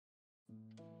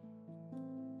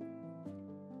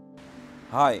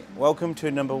Hi, welcome to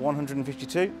number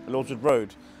 152, Lordswood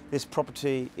Road. This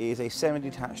property is a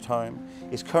semi-detached home.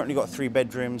 It's currently got 3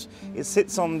 bedrooms. It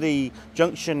sits on the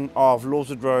junction of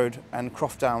Lordswood Road and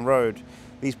Croftdown Road.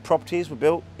 These properties were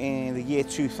built in the year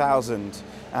 2000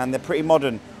 and they're pretty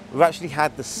modern. We've actually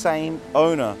had the same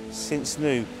owner since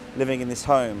new living in this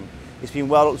home. It's been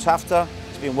well looked after,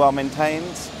 it's been well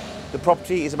maintained. The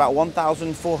property is about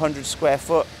 1,400 square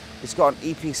foot. It's got an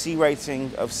EPC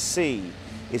rating of C.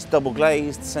 It's double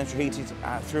glazed, central heated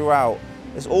throughout.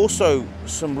 There's also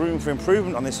some room for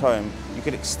improvement on this home. You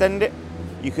could extend it,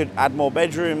 you could add more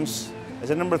bedrooms. There's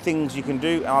a number of things you can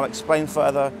do, and I'll explain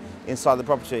further inside the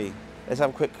property. Let's have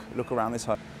a quick look around this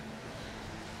home.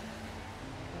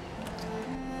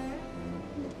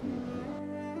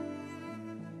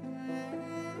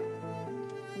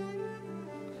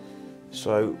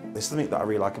 So there's something that I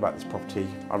really like about this property.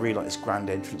 I really like this grand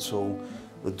entrance hall.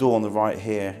 The door on the right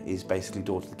here is basically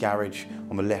door to the garage.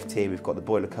 On the left here we've got the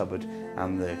boiler cupboard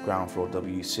and the ground floor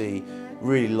WC.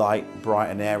 Really light,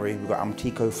 bright and airy. We've got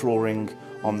Antico flooring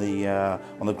on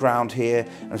the ground here.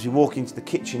 And as we walk into the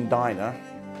kitchen diner,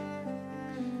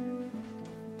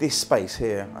 this space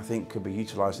here I think could be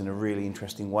utilised in a really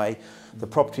interesting way. The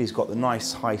property's got the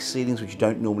nice high ceilings which you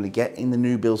don't normally get in the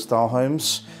new build style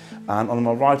homes. And on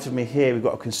the right of me here we've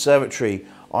got a conservatory.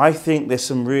 I think there's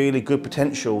some really good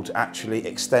potential to actually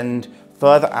extend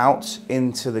further out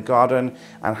into the garden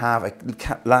and have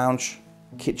a lounge,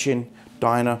 kitchen,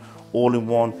 diner, all in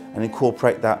one, and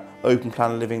incorporate that open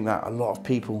plan living that a lot of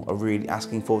people are really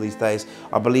asking for these days.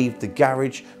 I believe the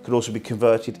garage could also be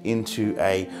converted into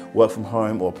a work from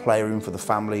home or playroom for the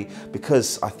family,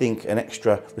 because I think an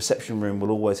extra reception room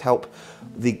will always help.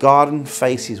 The garden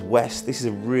faces west. This is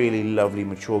a really lovely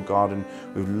mature garden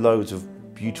with loads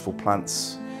of beautiful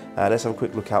plants. Let's have a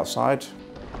quick look outside.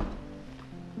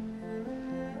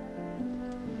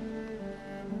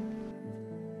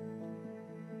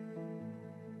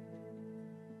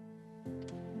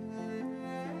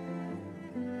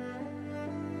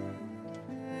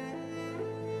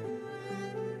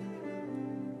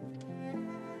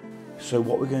 So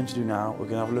what we're going to do now, we're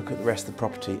going to have a look at the rest of the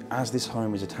property. As this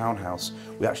home is a townhouse,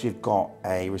 we actually have got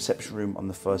a reception room on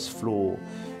the first floor.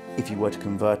 If you were to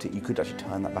convert it, you could actually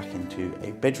turn that back into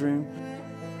a bedroom.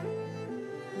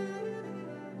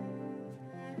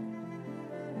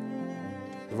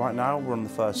 Right now we're on the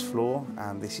first floor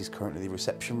and this is currently the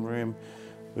reception room.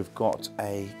 We've got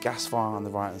a gas fire on the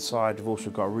right hand side. We've also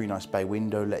got a really nice bay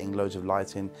window letting loads of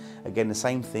light in. Again, the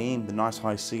same theme, the nice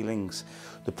high ceilings.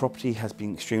 The property has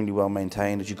been extremely well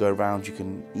maintained. As you go around, you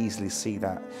can easily see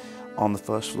that. On the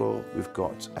first floor, we've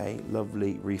got a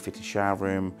lovely refitted shower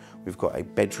room. We've got a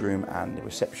bedroom and a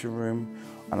reception room.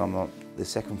 And on the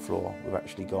second floor, we've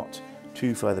actually got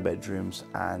 2 further bedrooms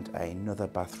and another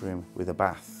bathroom with a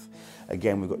bath.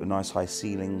 Again, we've got the nice high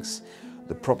ceilings.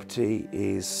 The property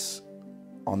is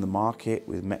on the market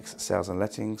with Mex Sales and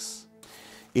Lettings.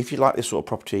 If you like this sort of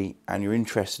property and you're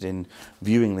interested in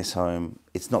viewing this home,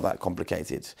 it's not that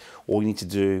complicated. All you need to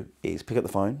do is pick up the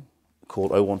phone, call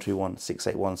 0121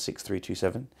 681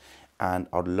 6327, and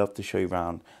I'd love to show you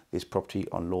around this property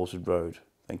on Lordswood Road.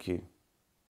 Thank you.